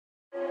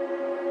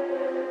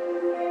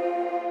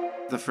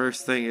The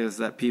first thing is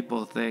that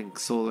people think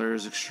solar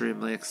is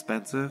extremely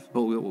expensive,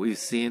 but what we've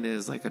seen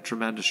is like a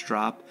tremendous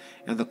drop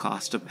in the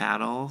cost of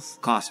panels,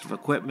 cost of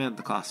equipment,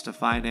 the cost of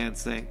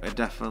financing. It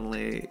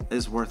definitely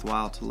is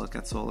worthwhile to look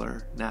at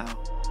solar now.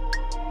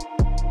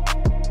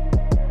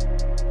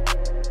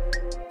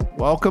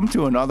 Welcome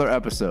to another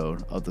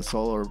episode of the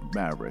Solar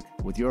Maverick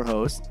with your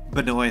host,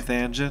 Benoit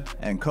Thanjan,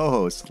 and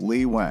co-host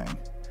Lee Wang.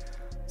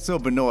 So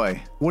Benoit,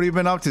 what have you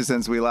been up to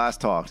since we last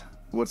talked?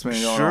 What's been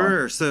going on?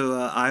 Sure. So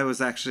I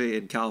was actually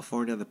in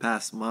California the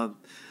past month.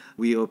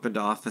 We opened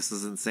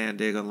offices in San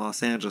Diego and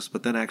Los Angeles,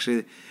 but then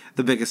actually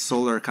the biggest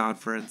solar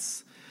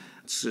conference,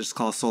 it's just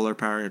called Solar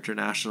Power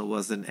International,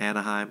 was in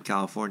Anaheim,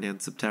 California in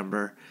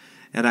September.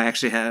 And I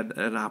actually had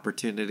an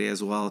opportunity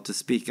as well to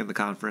speak in the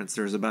conference.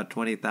 There was about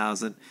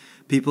 20,000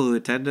 people who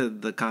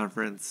attended the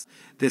conference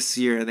this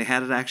year, and they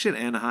had it actually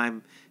in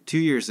Anaheim 2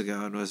 years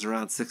ago, and it was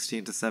around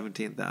 16 to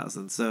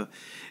 17,000. So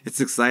it's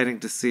exciting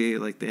to see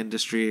like the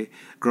industry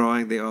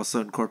growing. They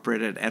also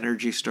incorporated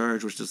energy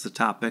storage, which is a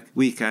topic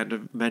we kind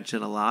of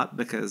mention a lot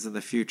because in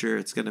the future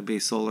it's going to be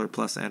solar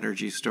plus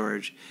energy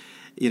storage,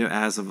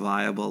 as a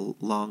viable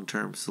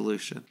long-term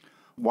solution.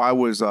 Why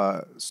was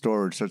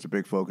storage such a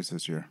big focus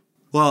this year?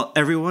 Well,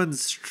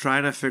 everyone's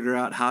trying to figure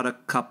out how to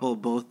couple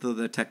both of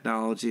the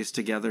technologies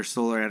together,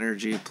 solar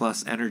energy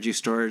plus energy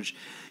storage.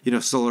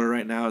 Solar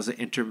right now is an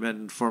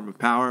intermittent form of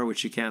power,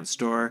 which you can't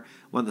store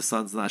when the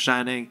sun's not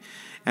shining.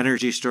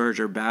 Energy storage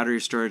or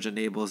battery storage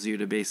enables you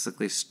to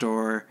basically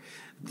store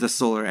the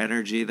solar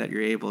energy that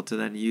you're able to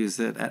then use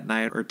it at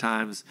night or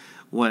times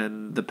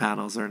when the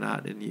panels are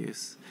not in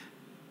use.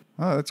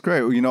 Oh, that's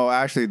great.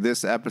 Actually,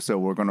 this episode,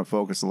 we're going to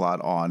focus a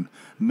lot on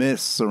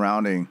myths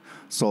surrounding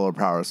solar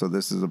power. So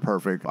this is a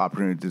perfect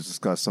opportunity to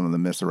discuss some of the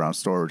myths around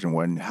storage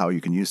and how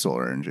you can use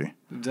solar energy.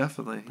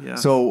 Definitely, yeah.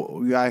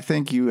 So I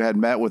think you had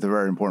met with a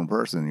very important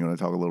person. You want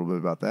to talk a little bit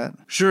about that?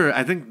 Sure.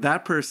 I think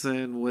that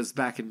person was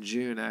back in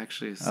June,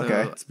 actually. So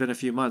It's been a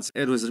few months.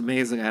 It was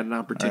amazing. I had an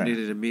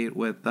opportunity to meet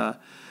with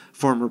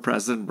former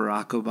President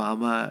Barack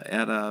Obama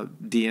at a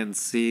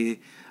DNC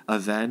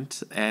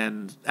event.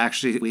 And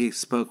actually, we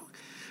spoke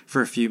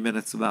for a few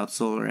minutes about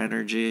solar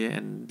energy,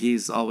 and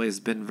he's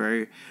always been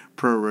very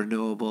pro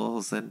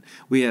renewables, and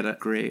we had a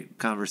great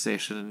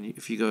conversation. And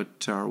if you go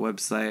to our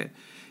website,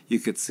 you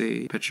could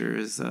see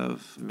pictures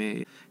of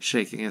me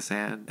shaking his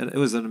hand, and it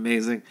was an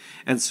amazing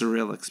and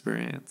surreal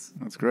experience.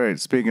 That's great.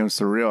 Speaking of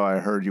surreal, I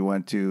heard you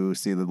went to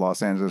see the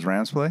Los Angeles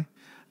Rams play.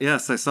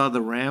 Yes, I saw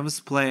the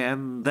Rams play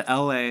and the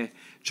LA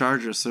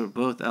Chargers, so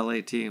both LA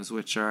teams,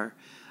 which are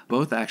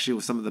both actually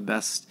with some of the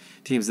best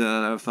teams in the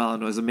NFL,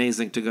 and it was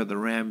amazing to go to the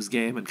Rams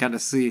game and kind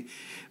of see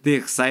the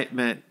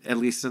excitement, at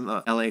least in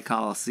the LA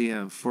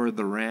Coliseum, for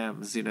the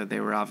Rams. They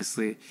were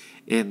obviously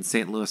in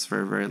St. Louis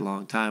for a very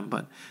long time,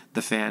 but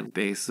the fan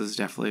base was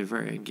definitely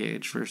very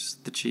engaged versus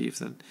the Chiefs,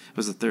 and it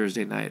was a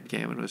Thursday night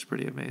game, and it was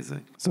pretty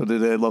amazing. So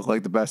did they look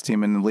like the best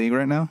team in the league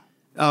right now?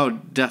 Oh,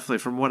 definitely.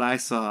 From what I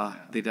saw,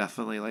 they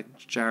definitely like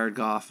Jared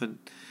Goff and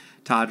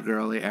Todd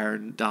Gurley,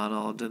 Aaron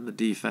Donald, and the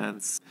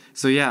defense.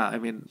 So, yeah, I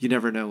mean, you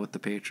never know with the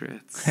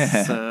Patriots.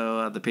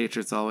 So the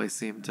Patriots always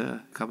seem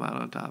to come out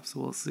on top, so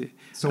we'll see.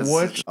 So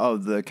which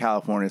of the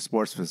California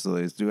sports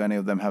facilities, do any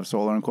of them have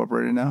solar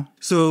incorporated now?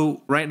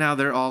 So right now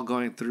they're all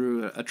going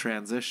through a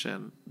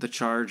transition. The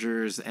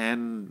Chargers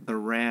and the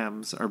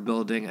Rams are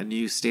building a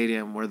new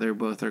stadium where they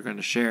both are going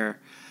to share.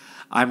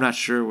 I'm not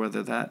sure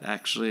whether that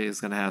actually is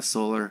going to have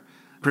solar.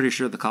 Pretty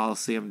sure the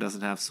Coliseum doesn't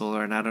have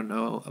solar, and I don't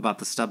know about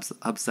the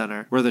StubHub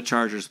Center where the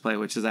Chargers play,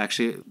 which is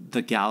actually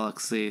the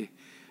Galaxy,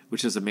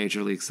 which is a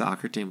Major League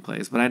Soccer team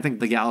plays. But I think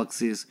the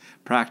Galaxy's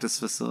practice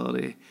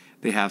facility,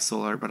 they have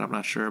solar, but I'm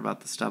not sure about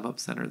the StubHub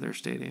Center, their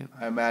stadium.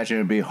 I imagine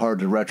it'd be hard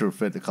to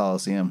retrofit the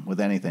Coliseum with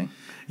anything.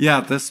 Yeah,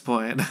 at this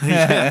point,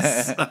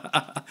 yes.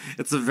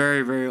 It's a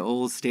very, very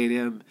old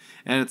stadium,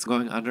 and it's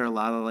going under a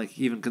lot of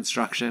even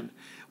construction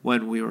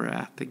when we were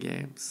at the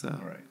game. So.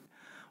 All right.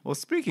 Well,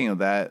 speaking of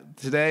that,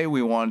 today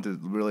we wanted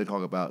to really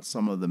talk about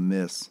some of the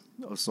myths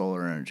of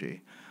solar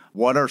energy.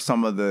 What are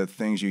some of the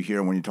things you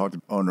hear when you talk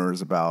to owners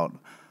about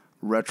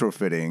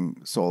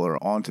retrofitting solar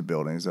onto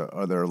buildings?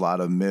 Are there a lot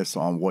of myths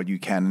on what you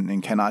can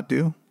and cannot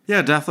do?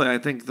 Yeah, definitely. I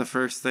think the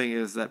first thing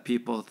is that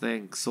people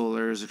think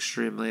solar is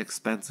extremely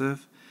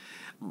expensive.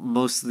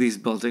 Most of these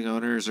building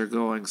owners are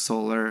going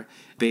solar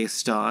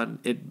based on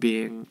it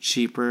being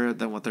cheaper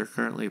than what they're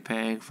currently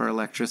paying for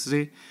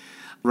electricity.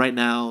 Right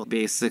now,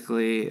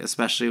 basically,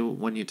 especially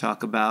when you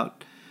talk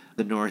about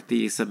the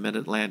Northeast and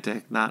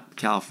Mid-Atlantic, not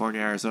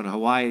California, Arizona,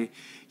 Hawaii,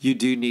 you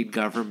do need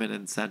government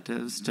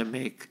incentives to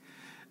make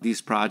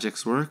these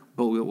projects work.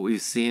 But what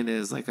we've seen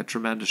is like a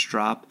tremendous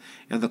drop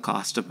in the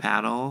cost of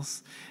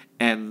panels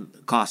and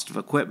cost of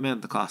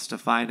equipment, the cost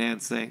of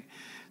financing.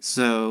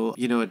 So,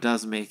 it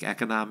does make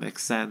economic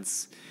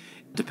sense,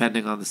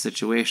 depending on the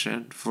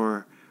situation,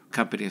 for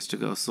companies to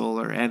go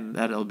solar, and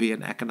that it'll be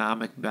an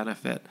economic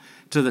benefit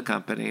to the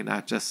company,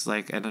 not just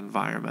like an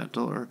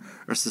environmental or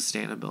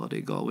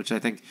sustainability goal, which I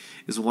think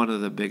is one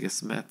of the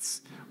biggest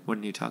myths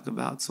when you talk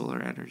about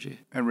solar energy.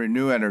 And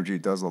Renew Energy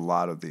does a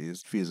lot of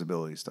these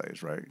feasibility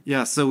studies, right?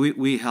 Yeah, so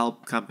we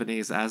help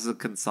companies as a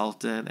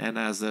consultant and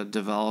as a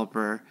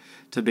developer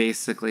to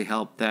basically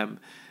help them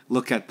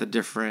look at the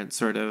different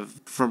sort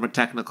of, from a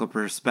technical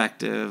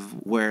perspective,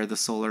 where the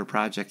solar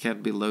project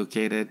can be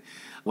located,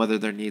 whether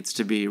there needs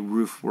to be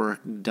roof work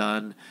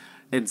done,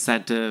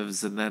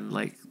 incentives, and then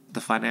like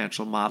the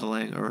financial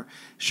modeling or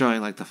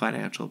showing like the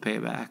financial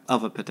payback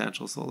of a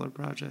potential solar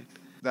project.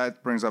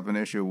 That brings up an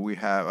issue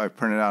I've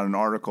printed out an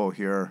article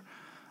here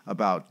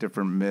about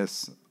different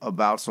myths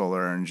about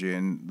solar energy.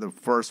 And the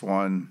first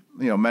one,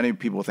 many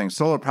people think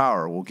solar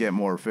power will get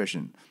more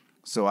efficient,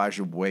 so I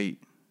should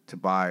wait to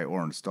buy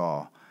or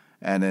install.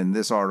 And in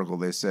this article,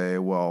 they say,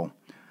 well,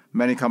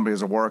 many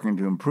companies are working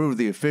to improve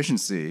the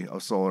efficiency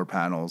of solar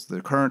panels.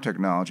 The current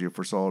technology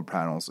for solar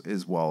panels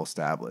is well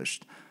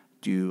established.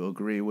 Do you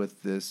agree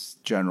with this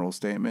general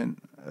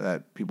statement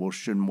that people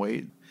shouldn't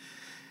wait?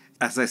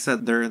 As I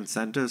said, there are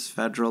incentives,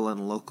 federal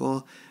and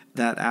local,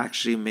 that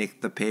actually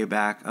make the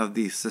payback of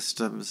these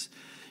systems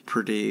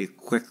pretty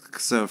quick.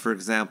 So, for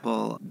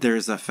example,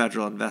 there's a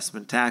federal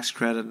investment tax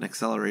credit and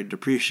accelerated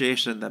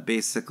depreciation that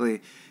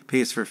basically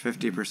pays for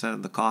 50%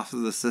 of the cost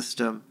of the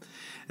system,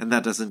 and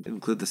that doesn't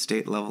include the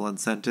state level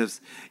incentives.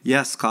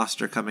 Yes,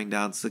 costs are coming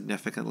down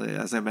significantly.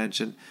 As I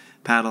mentioned,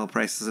 panel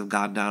prices have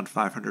gone down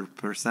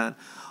 500%.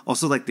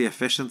 Also, like the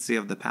efficiency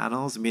of the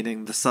panels,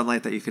 meaning the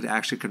sunlight that you could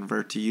actually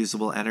convert to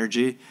usable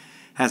energy,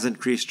 has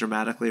increased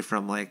dramatically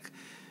from like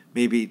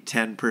maybe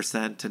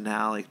 10% to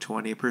now like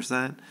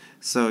 20%.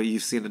 So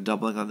you've seen a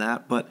doubling on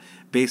that. But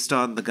based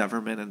on the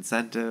government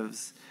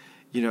incentives,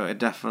 it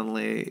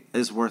definitely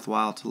is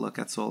worthwhile to look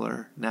at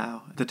solar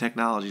now. The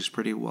technology is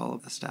pretty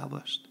well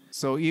established.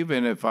 So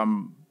even if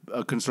I'm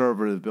a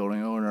conservative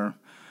building owner,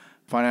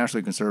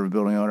 financially conservative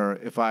building owner,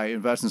 if I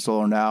invest in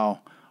solar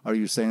now, are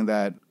you saying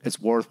that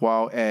it's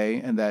worthwhile, A,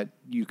 and that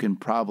you can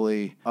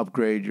probably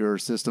upgrade your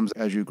systems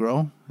as you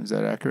grow? Is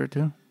that accurate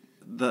too?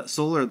 The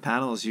solar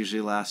panels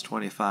usually last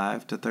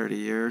 25 to 30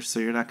 years, so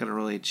you're not going to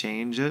really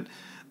change it.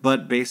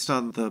 But based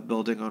on the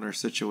building owner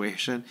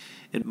situation,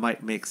 it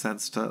might make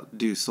sense to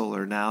do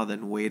solar now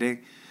than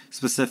waiting,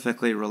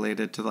 specifically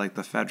related to like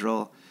the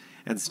federal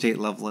and state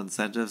level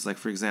incentives. Like,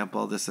 for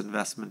example, this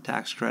investment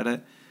tax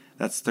credit,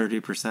 that's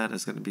 30%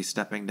 is going to be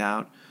stepping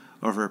down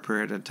over a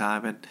period of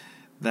time. And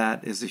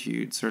that is a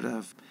huge sort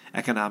of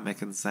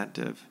economic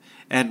incentive.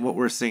 And what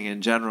we're seeing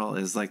in general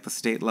is like the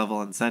state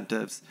level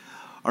incentives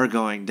are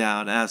going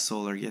down as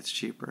solar gets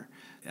cheaper.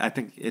 I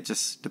think it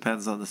just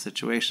depends on the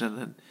situation,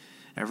 and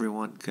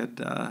everyone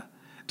could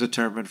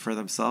determine for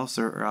themselves,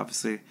 or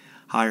obviously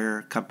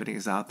hire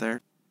companies out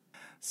there.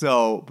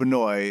 So,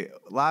 Benoy,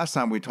 last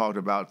time we talked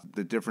about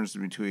the difference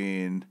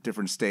between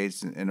different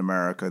states in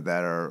America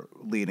that are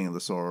leading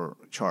the solar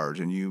charge,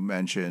 and you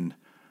mentioned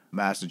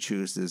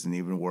Massachusetts and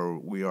even where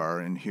we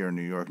are here in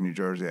New York, New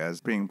Jersey,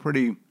 as being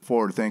pretty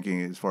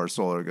forward-thinking as far as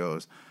solar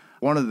goes.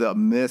 One of the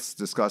myths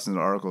discussed in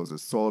the article is that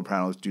solar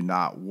panels do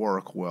not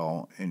work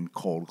well in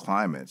cold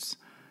climates.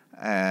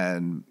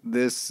 And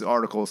this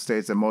article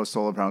states that most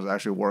solar panels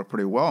actually work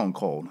pretty well in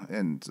cold,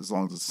 and as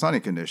long as it's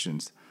sunny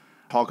conditions.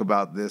 Talk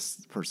about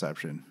this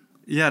perception.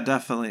 Yeah,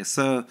 definitely.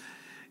 So,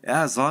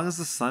 as long as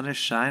the sun is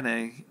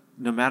shining,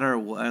 no matter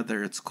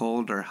whether it's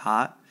cold or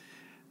hot,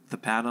 the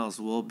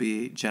panels will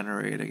be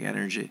generating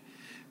energy.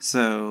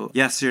 So,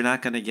 yes, you're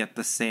not going to get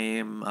the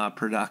same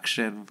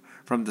production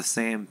from the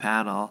same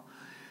panel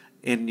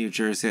in New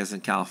Jersey as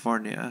in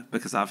California,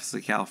 because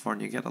obviously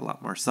California get a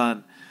lot more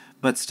sun.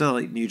 But still,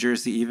 New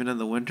Jersey, even in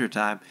the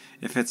wintertime,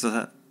 if it's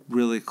a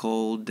really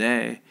cold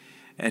day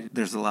and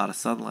there's a lot of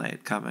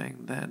sunlight coming,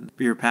 then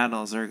your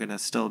panels are going to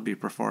still be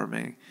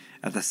performing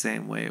at the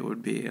same way it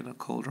would be in a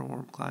cold or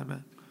warm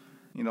climate.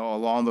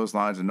 Along those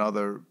lines,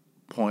 another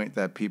point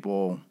that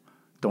people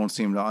don't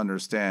seem to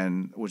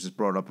understand, which is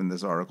brought up in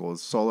this article,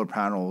 is solar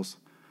panels.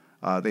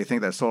 They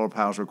think that solar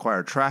panels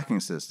require a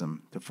tracking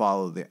system to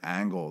follow the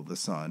angle of the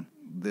sun.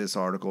 This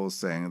article is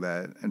saying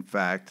that, in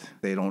fact,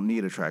 they don't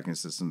need a tracking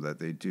system, that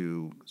they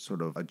do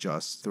sort of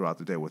adjust throughout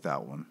the day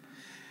without one.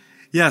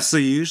 Yeah, so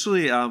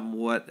usually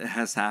what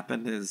has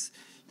happened is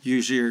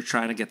usually you're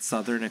trying to get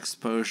southern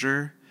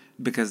exposure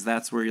because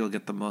that's where you'll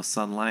get the most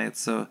sunlight.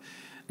 So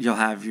you'll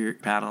have your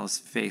panels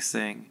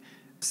facing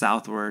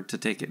southward to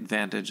take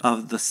advantage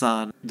of the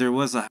sun. There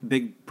was a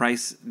big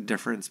price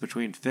difference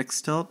between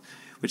fixed tilt,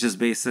 which is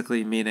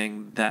basically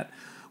meaning that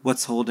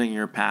what's holding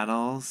your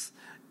panels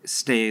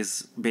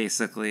stays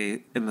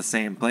basically in the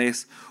same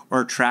place,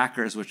 or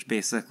trackers, which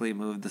basically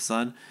move the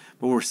sun.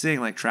 But we're seeing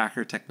like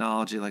tracker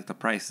technology, like the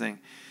pricing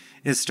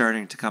is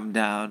starting to come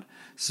down,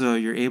 so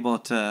you're able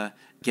to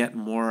get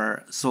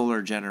more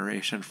solar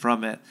generation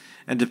from it.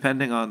 And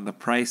depending on the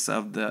price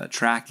of the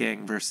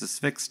tracking versus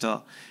fixed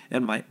tilt,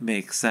 it might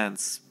make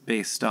sense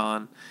based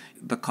on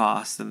the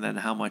cost and then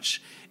how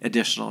much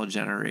additional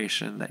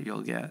generation that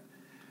you'll get.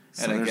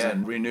 And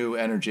again, Renew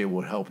Energy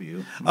will help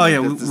you. Oh yeah,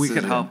 we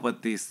can help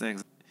with these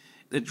things.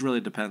 It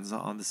really depends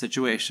on the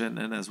situation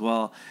and as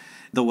well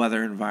the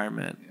weather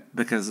environment,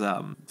 because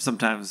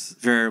sometimes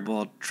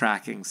variable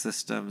tracking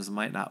systems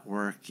might not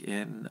work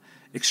in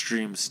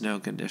extreme snow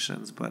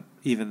conditions, but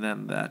even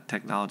then that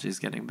technology is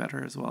getting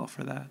better as well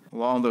for that.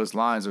 Along those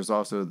lines, there's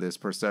also this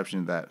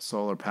perception that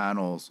solar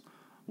panels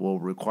will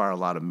require a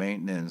lot of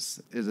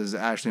maintenance. Is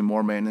actually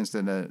more maintenance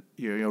than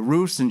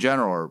roofs in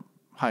general are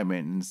high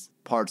maintenance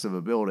parts of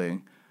a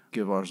building.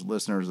 Give our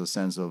listeners a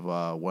sense of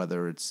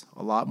whether it's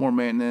a lot more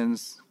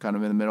maintenance, kind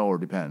of in the middle, or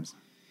depends.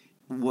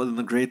 One of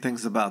the great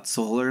things about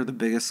solar, the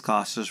biggest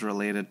cost is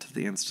related to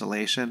the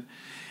installation.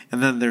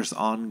 And then there's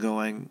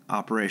ongoing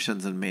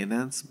operations and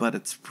maintenance, but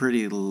it's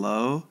pretty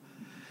low.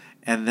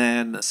 And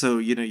then, so,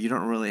 you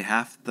don't really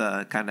have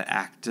to kind of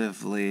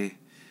actively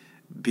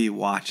be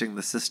watching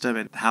the system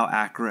and how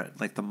accurate,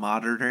 like, the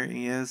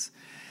monitoring is.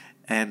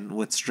 And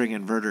with string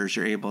inverters,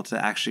 you're able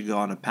to actually go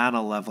on a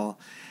panel level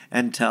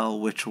and tell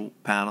which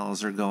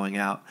panels are going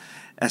out.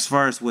 As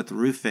far as with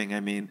roofing, I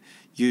mean,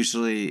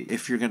 usually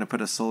if you're going to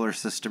put a solar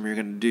system, you're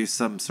going to do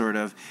some sort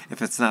of,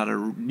 if it's not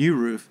a new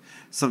roof,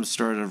 some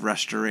sort of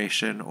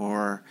restoration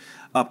or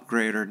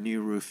upgrade or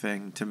new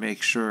roofing to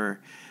make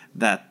sure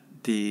that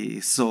the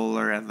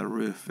solar and the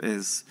roof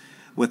is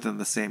within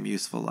the same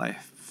useful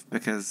life.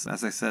 Because,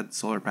 as I said,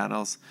 solar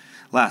panels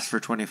last for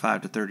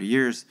 25 to 30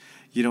 years.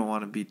 You don't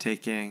want to be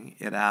taking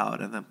it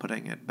out and then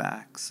putting it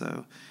back.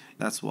 So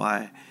that's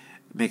why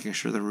making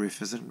sure the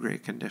roof is in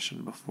great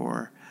condition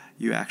before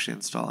you actually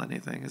install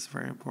anything is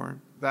very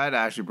important. That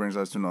actually brings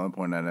us to another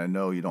point, and I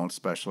know you don't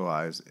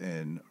specialize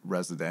in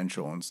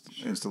residential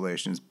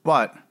installations,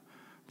 but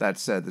that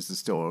said, this is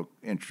still an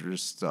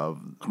interest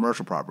of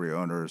commercial property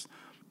owners.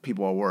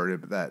 People are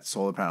worried that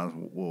solar panels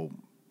will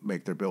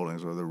make their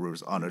buildings or their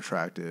roofs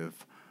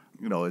unattractive.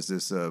 Is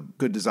this a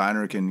good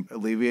designer can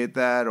alleviate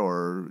that,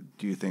 or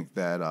do you think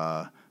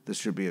that this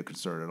should be a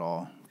concern at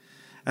all?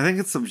 I think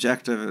it's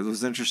subjective. It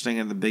was interesting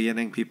in the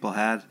beginning, people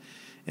had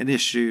an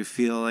issue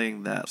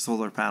feeling that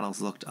solar panels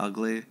looked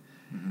ugly.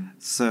 Mm-hmm.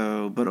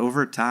 So, but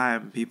over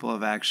time, people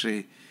have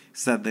actually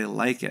said they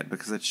like it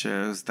because it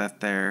shows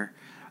that they're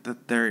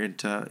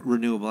into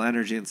renewable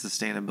energy and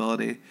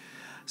sustainability.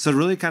 So it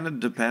really kind of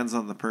depends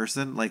on the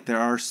person. Like, there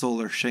are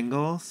solar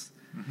shingles,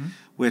 mm-hmm.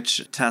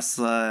 which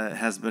Tesla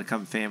has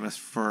become famous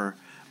for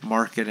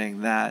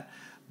marketing that.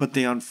 But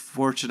the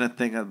unfortunate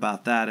thing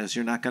about that is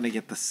you're not going to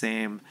get the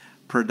same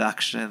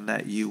production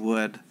that you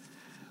would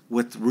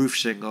with roof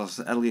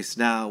shingles, at least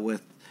now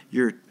with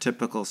your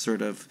typical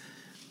sort of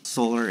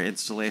solar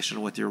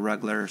installation with your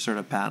regular sort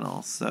of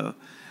panels. So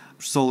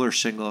solar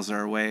shingles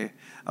are a way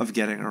of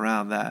getting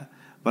around that.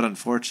 But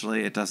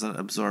unfortunately, it doesn't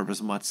absorb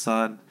as much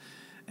sun,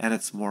 and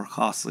it's more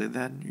costly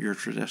than your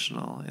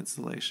traditional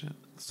installation.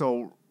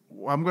 So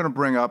I'm going to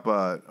bring up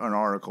an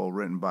article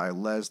written by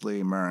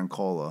Leslie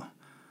Marancola,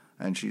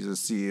 and she's a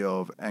CEO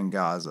of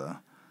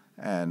Engaza.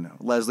 And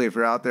Leslie, if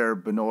you're out there,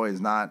 Benoit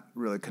is not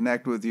really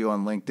connected with you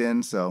on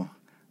LinkedIn, so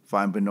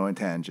find Benoit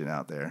Tangent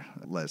out there,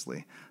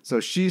 Leslie.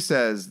 So she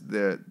says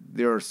that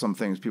there are some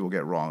things people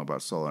get wrong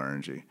about solar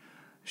energy.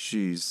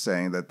 She's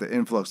saying that the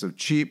influx of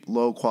cheap,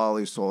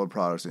 low-quality solar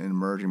products in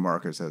emerging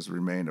markets has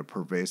remained a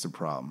pervasive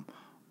problem.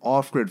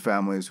 Off-grid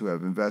families who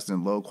have invested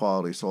in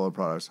low-quality solar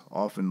products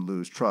often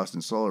lose trust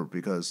in solar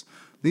because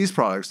these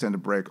products tend to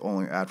break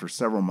only after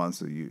several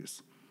months of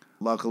use.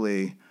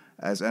 Luckily,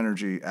 as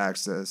energy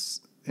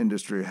access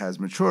industry has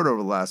matured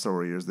over the last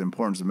several years, the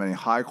importance of many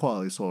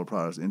high-quality solar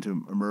products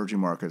into emerging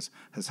markets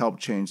has helped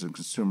change the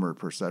consumer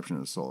perception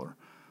of solar.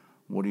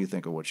 What do you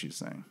think of what she's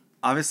saying?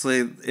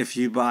 Obviously, if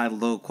you buy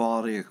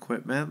low-quality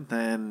equipment,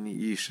 then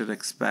you should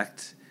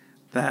expect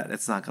that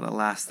it's not going to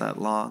last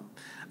that long.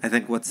 I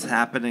think what's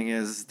happening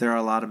is there are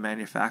a lot of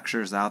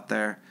manufacturers out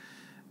there,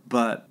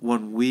 but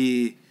when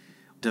we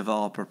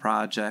develop a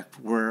project,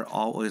 we're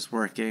always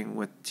working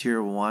with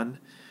Tier 1,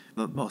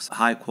 the most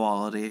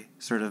high-quality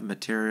sort of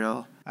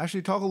material.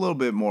 Actually, talk a little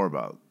bit more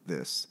about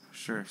this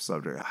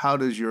subject. How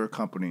does your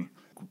company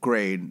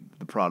grade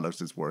the products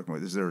it's working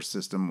with? Is there a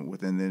system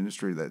within the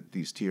industry that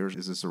these tiers,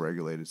 is this a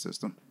regulated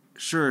system?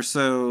 Sure.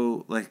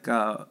 So,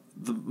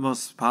 the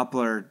most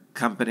popular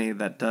company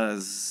that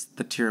does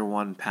the Tier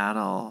 1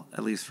 panel,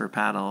 at least for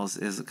panels,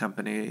 is a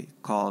company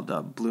called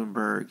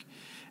Bloomberg.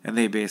 And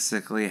they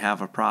basically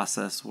have a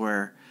process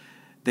where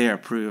they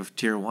approve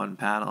Tier 1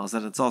 panels.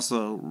 And it's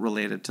also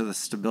related to the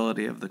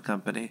stability of the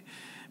company,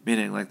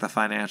 meaning the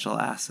financial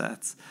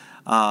assets.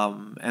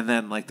 And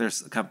then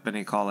there's a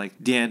company called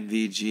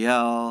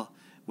DNVGL,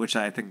 which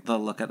I think they'll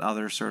look at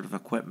other sort of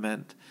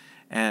equipment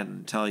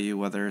and tell you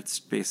whether it's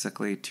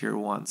basically Tier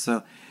 1.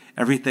 So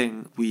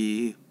everything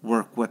we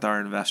work with our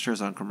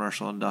investors on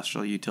commercial,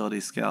 industrial, utility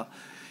scale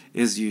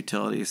is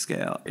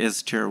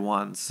Tier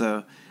 1.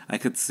 So I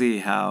could see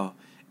how,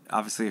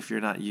 obviously, if you're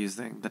not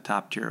using the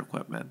top tier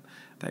equipment,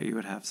 that you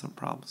would have some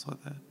problems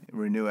with it.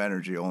 Renew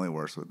Energy only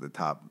works with the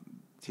top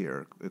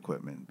tier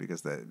equipment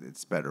because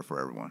it's better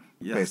for everyone,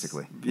 yes.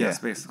 basically. Yes,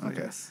 basically,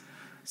 okay. Yes.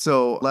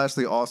 So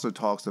Leslie also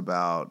talks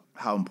about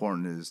how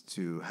important it is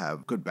to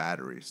have good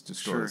batteries to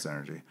store Sure. this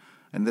energy.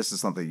 And this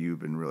is something you've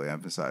been really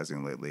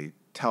emphasizing lately.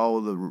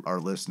 Tell our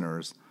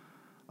listeners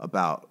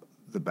about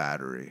the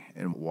battery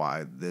and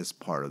why this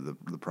part of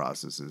the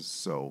process is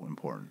so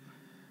important.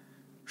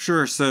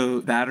 Sure.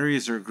 So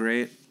batteries are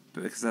great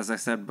because, as I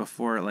said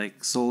before,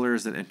 like solar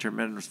is an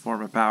intermittent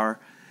form of power.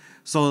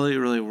 Solar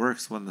really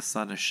works when the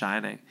sun is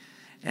shining.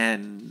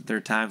 And there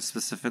are times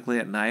specifically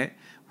at night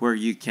where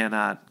you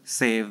cannot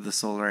save the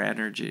solar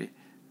energy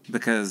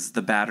because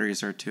the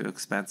batteries are too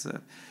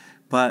expensive.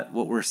 But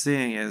what we're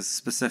seeing is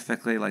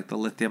specifically like the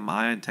lithium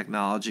ion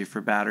technology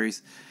for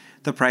batteries,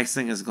 the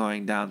pricing is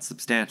going down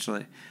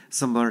substantially,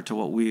 similar to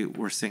what we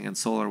were seeing in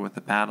solar with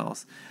the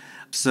panels.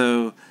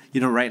 So,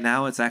 right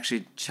now it's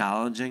actually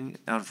challenging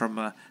from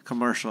a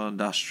commercial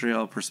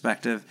industrial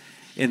perspective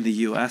in the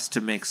US to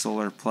make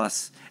solar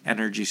plus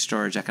energy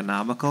storage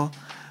economical.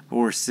 But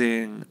we're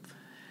seeing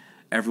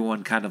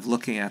everyone kind of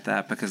looking at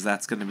that because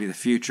that's going to be the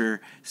future.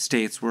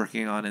 States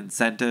working on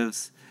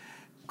incentives,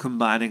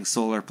 combining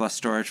solar plus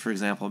storage, for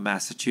example,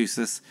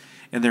 Massachusetts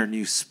in their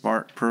new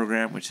SPART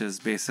program, which is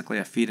basically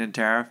a feed-in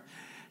tariff,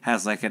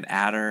 has like an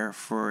adder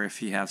for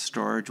if you have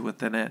storage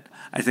within it.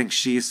 I think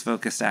she's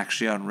focused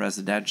actually on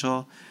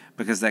residential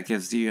because that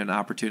gives you an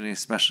opportunity,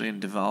 especially in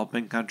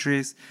developing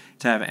countries,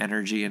 to have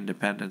energy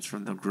independence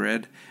from the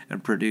grid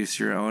and produce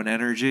your own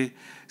energy.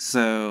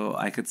 So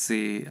I could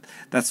see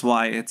that's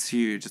why it's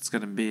huge. It's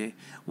going to be,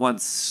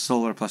 once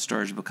solar plus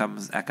storage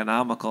becomes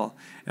economical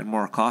and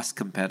more cost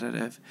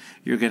competitive,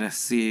 you're going to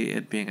see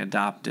it being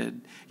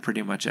adopted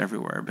pretty much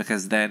everywhere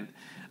because then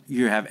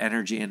you have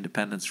energy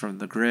independence from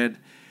the grid.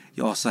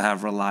 You also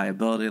have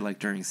reliability, like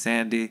during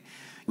Sandy.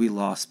 We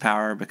lost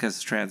power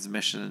because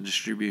transmission and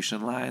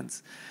distribution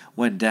lines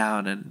went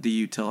down, and the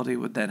utility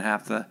would then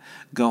have to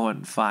go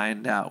and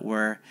find out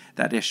where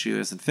that issue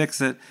is and fix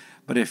it.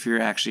 But if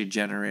you're actually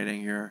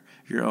generating your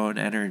own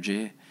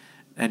energy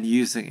and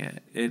using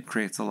it, it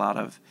creates a lot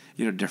of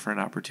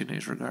different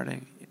opportunities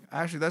regarding.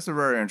 Actually, that's a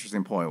very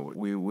interesting point.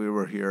 We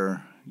were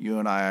here. You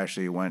and I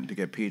actually went to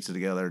get pizza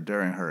together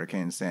during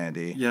Hurricane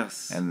Sandy.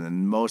 Yes. And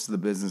then most of the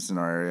business in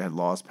our area had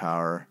lost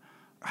power.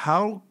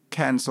 How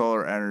can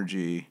solar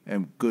energy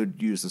and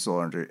good use of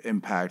solar energy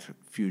impact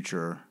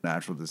future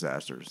natural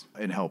disasters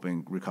in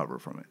helping recover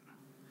from it?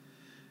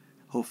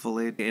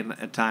 Hopefully, in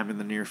a time in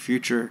the near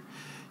future,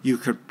 you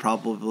could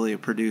probably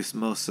produce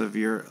most of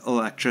your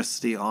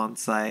electricity on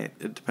site.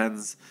 It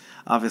depends,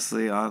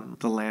 obviously, on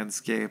the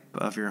landscape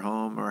of your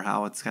home or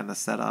how it's kind of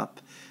set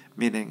up,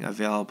 meaning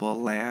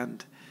available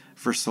land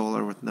for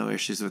solar with no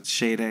issues with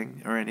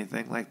shading or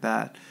anything like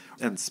that,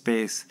 and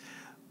space.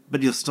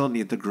 But you'll still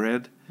need the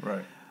grid.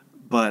 Right.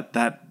 But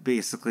that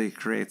basically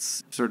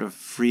creates sort of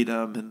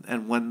freedom.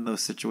 And when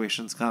those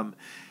situations come,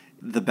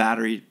 the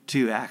battery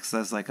too acts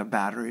as like a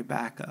battery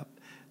backup.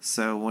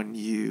 So when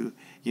you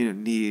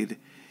need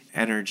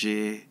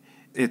energy,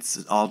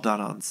 it's all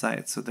done on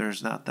site. So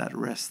there's not that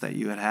risk that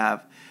you would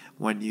have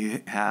when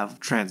you have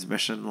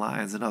transmission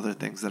lines and other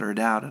things that are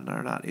down and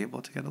are not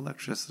able to get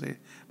electricity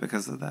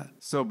because of that.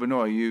 So,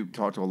 Benoit, you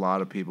talk to a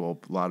lot of people,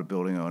 a lot of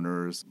building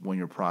owners when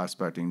you're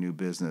prospecting new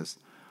business.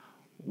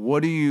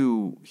 What do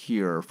you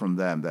hear from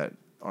them that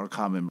are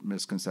common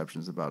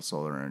misconceptions about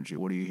solar energy?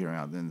 What are you hearing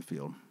out in the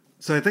field?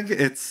 So I think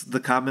it's the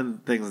common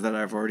things that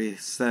I've already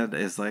said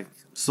is like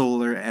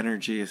solar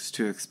energy is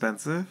too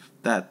expensive,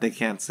 that they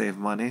can't save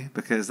money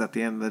because at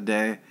the end of the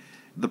day,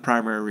 the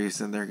primary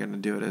reason they're going to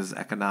do it is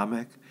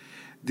economic.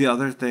 The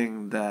other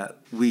thing that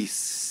we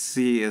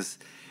see is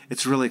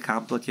it's really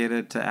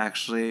complicated to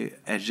actually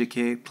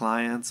educate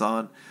clients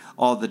on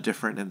all the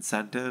different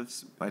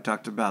incentives. I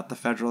talked about the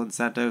federal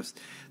incentives.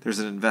 There's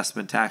an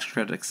investment tax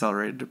credit,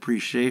 accelerated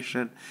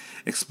depreciation,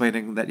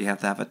 explaining that you have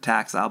to have a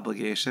tax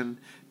obligation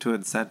to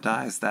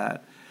incentivize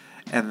that.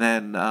 And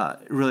then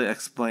really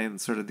explain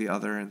sort of the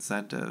other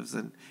incentives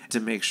and to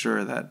make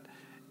sure that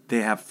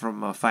they have,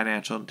 from a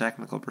financial and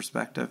technical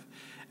perspective,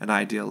 an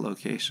ideal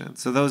location.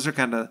 So those are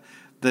kind of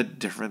the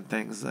different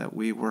things that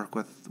we work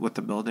with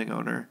the building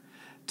owner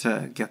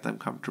to get them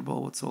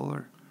comfortable with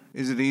solar.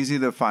 Is it easy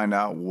to find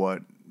out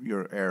what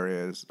your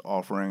area is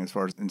offering as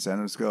far as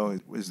incentives go?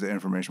 Is the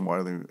information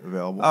widely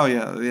available? Oh,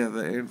 yeah.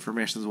 The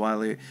information is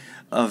widely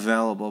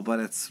available, but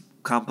it's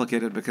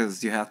complicated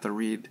because you have to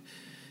read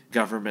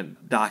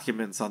government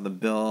documents on the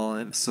bill,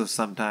 and so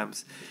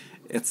sometimes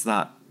it's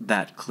not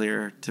that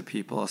clear to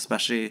people,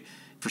 especially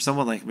for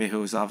someone like me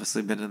who's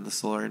obviously been in the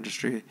solar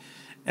industry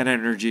and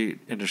energy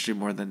industry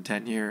more than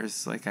 10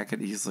 years. Like, I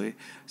could easily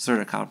sort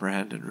of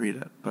comprehend and read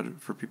it, but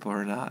for people who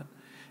are not,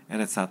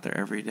 and it's not their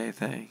everyday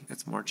thing,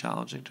 it's more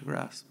challenging to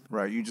grasp.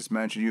 Right. You just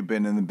mentioned you've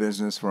been in the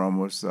business for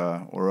almost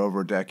or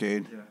over a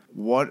decade. Yeah.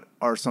 What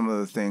are some of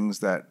the things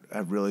that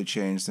have really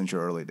changed since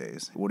your early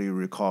days? What do you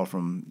recall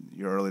from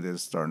your early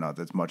days starting out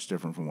that's much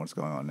different from what's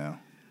going on now?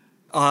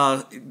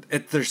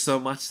 There's so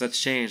much that's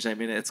changed. I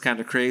mean, it's kind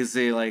of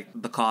crazy. Like,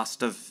 the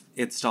cost of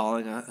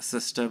installing a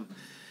system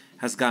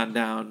has gone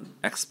down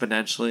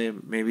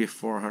exponentially, maybe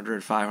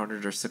 400,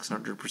 500, or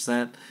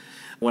 600%.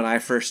 When I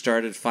first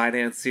started,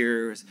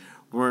 financiers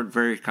weren't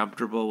very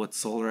comfortable with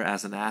solar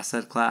as an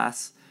asset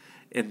class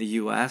in the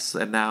US,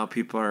 and now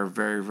people are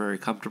very, very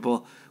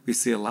comfortable. We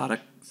see a lot of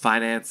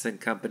financing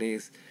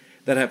companies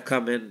that have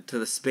come into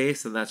the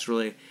space, and that's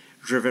really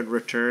driven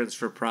returns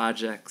for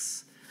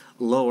projects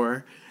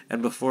lower.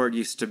 And before, it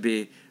used to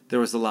be there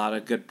was a lot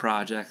of good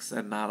projects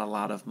and not a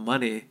lot of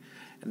money.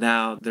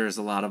 Now there's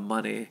a lot of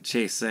money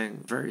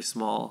chasing very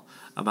small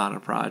amount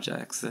of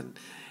projects. And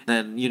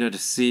then, to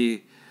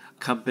see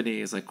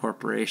companies like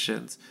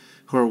corporations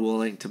who are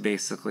willing to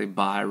basically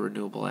buy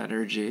renewable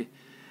energy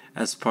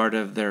as part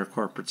of their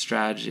corporate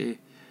strategy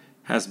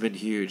has been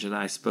huge. And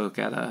I spoke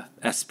at a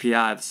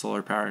SPI, the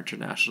Solar Power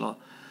International,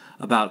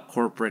 about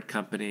corporate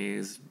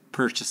companies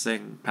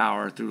purchasing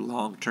power through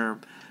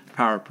long-term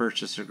power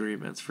purchase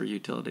agreements for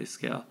utility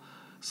scale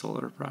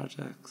solar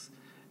projects.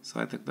 So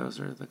I think those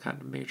are the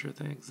kind of major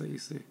things that you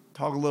see.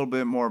 Talk a little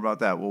bit more about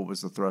that. What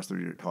was the thrust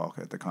of your talk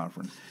at the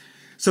conference?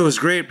 So it was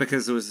great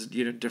because it was,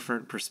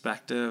 different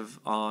perspective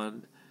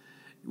on,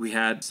 we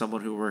had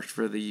someone who worked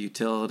for the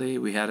utility,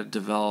 we had a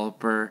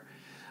developer,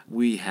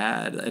 we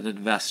had an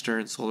investor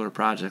in solar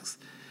projects,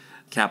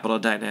 Capital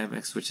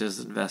Dynamics, which has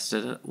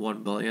invested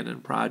 $1 billion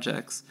in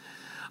projects.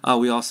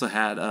 We also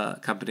had a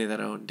company that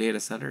owned data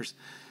centers.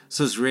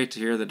 So it's great to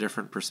hear the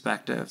different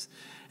perspectives.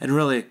 And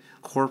really,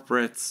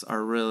 corporates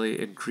are really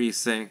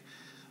increasing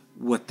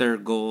with their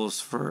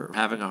goals for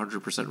having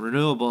 100%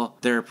 renewable.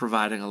 They're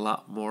providing a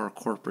lot more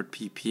corporate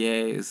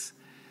PPAs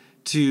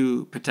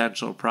to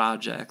potential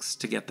projects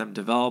to get them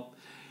developed.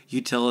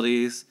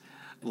 Utilities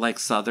like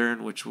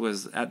Southern, which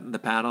was at the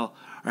panel,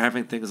 are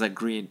having things like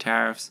green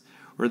tariffs,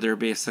 where they're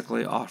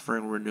basically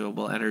offering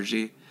renewable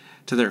energy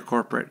to their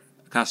corporate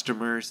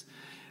customers.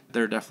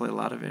 There are definitely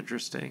a lot of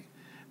interesting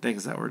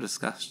things that were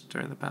discussed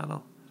during the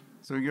panel.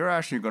 So you're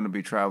actually going to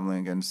be traveling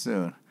again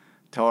soon.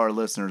 Tell our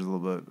listeners a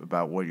little bit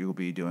about what you'll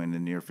be doing in the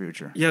near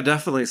future. Yeah,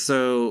 definitely.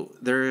 So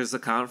there is a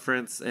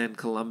conference in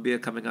Colombia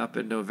coming up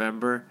in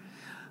November.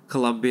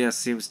 Colombia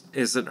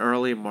is an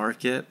early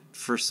market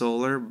for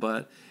solar,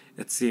 but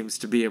it seems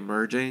to be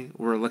emerging.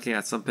 We're looking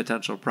at some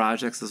potential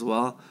projects as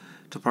well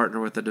to partner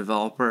with a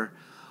developer.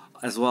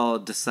 As well,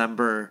 in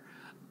December,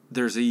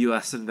 there's a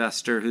U.S.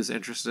 investor who's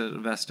interested in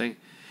investing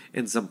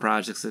in some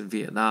projects in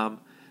Vietnam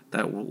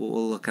that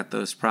we'll look at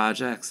those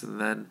projects. And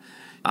then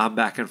I'm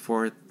back and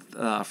forth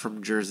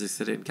from Jersey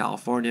City in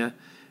California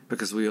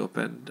because we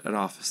opened an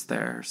office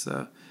there.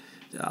 So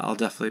I'll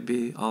definitely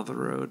be on the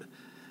road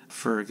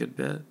for a good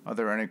bit. Are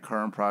there any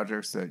current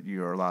projects that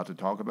you're allowed to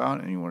talk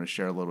about and you want to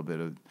share a little bit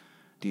of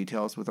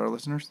details with our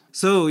listeners?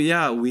 So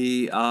yeah,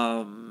 we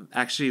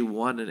actually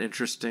won an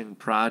interesting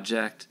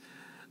project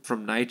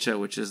from NYCHA,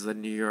 which is the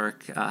New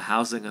York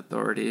Housing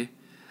Authority,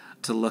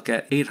 to look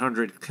at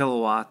 800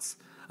 kilowatts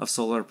of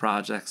solar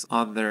projects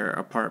on their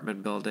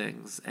apartment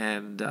buildings.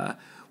 And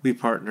we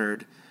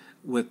partnered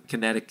with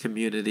Kinetic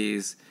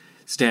Communities,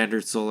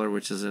 Standard Solar,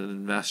 which is an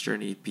investor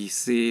in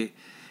EPC,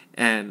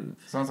 and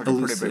sounds like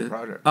Elucid. A pretty big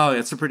project. Oh,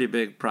 it's a pretty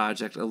big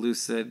project.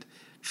 Elucid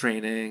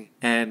training,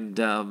 and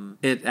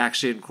it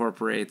actually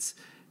incorporates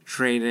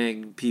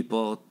training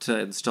people to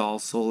install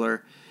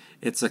solar.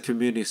 It's a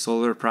community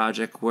solar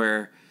project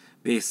where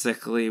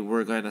basically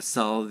we're going to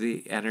sell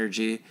the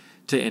energy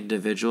to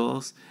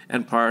individuals,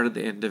 and part of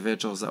the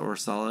individuals that we're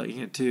selling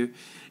it to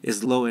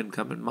is low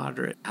income and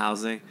moderate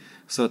housing.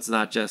 So it's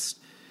not just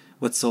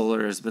what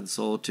solar has been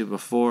sold to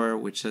before,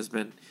 which has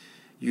been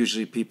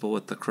usually people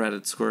with the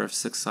credit score of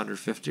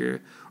 650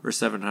 or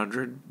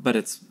 700, but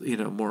it's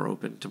more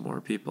open to more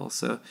people.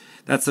 So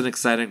that's an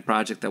exciting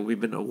project that we've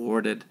been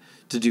awarded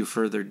to do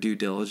further due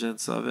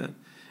diligence of it,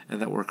 and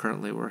that we're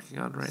currently working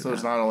on right now. So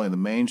it's not only the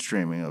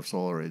mainstreaming of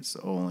solar, it's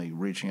only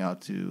reaching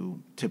out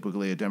to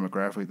typically a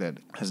demographic that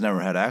has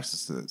never had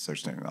access to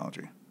such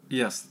technology.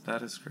 Yes,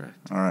 that is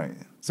correct. All right.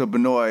 So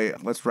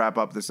Benoit, let's wrap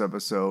up this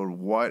episode.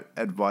 What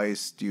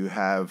advice do you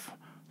have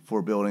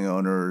for building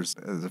owners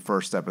as the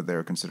first step of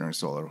their considering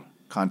solar?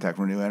 Contact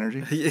Renew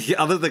Energy?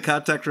 Other than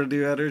Contact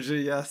Renew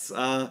Energy, yes.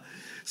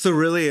 So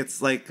really it's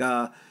like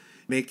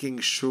making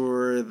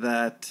sure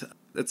that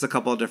it's a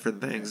couple of different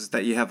things,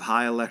 that you have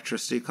high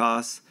electricity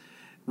costs.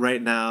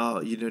 Right now,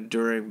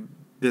 during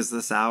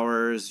business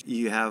hours,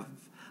 you have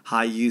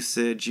high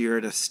usage. You're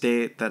in a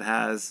state that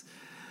has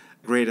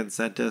great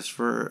incentives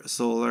for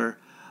solar.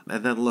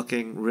 And then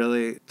looking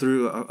really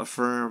through a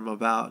firm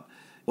about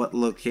what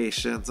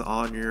locations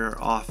on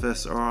your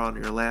office or on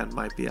your land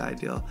might be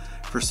ideal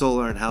for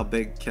solar, and how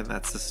big can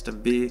that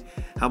system be,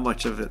 how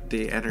much of it,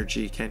 the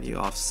energy, can you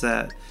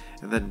offset,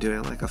 and then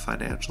doing like a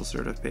financial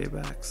sort of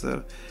payback.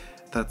 So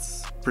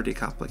that's pretty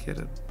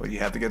complicated. But you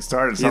have to get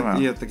started somehow.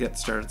 You have to get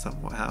started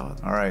somehow.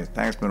 All right.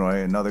 Thanks,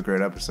 Benoit. Another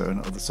great episode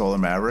of the Solar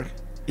Maverick.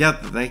 Yeah,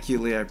 thank you,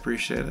 Lee. I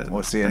appreciate it.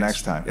 We'll see you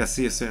next time. Yeah,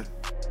 see you soon.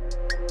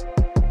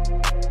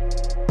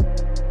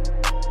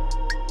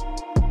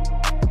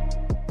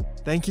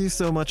 Thank you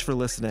so much for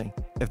listening.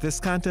 If this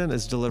content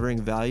is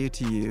delivering value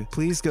to you,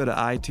 please go to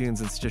iTunes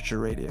and Stitcher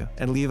Radio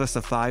and leave us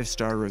a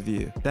 5-star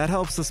review. That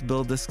helps us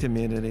build this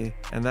community,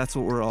 and that's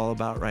what we're all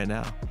about right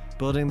now.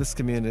 Building this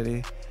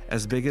community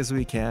as big as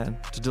we can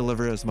to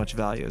deliver as much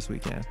value as we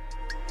can.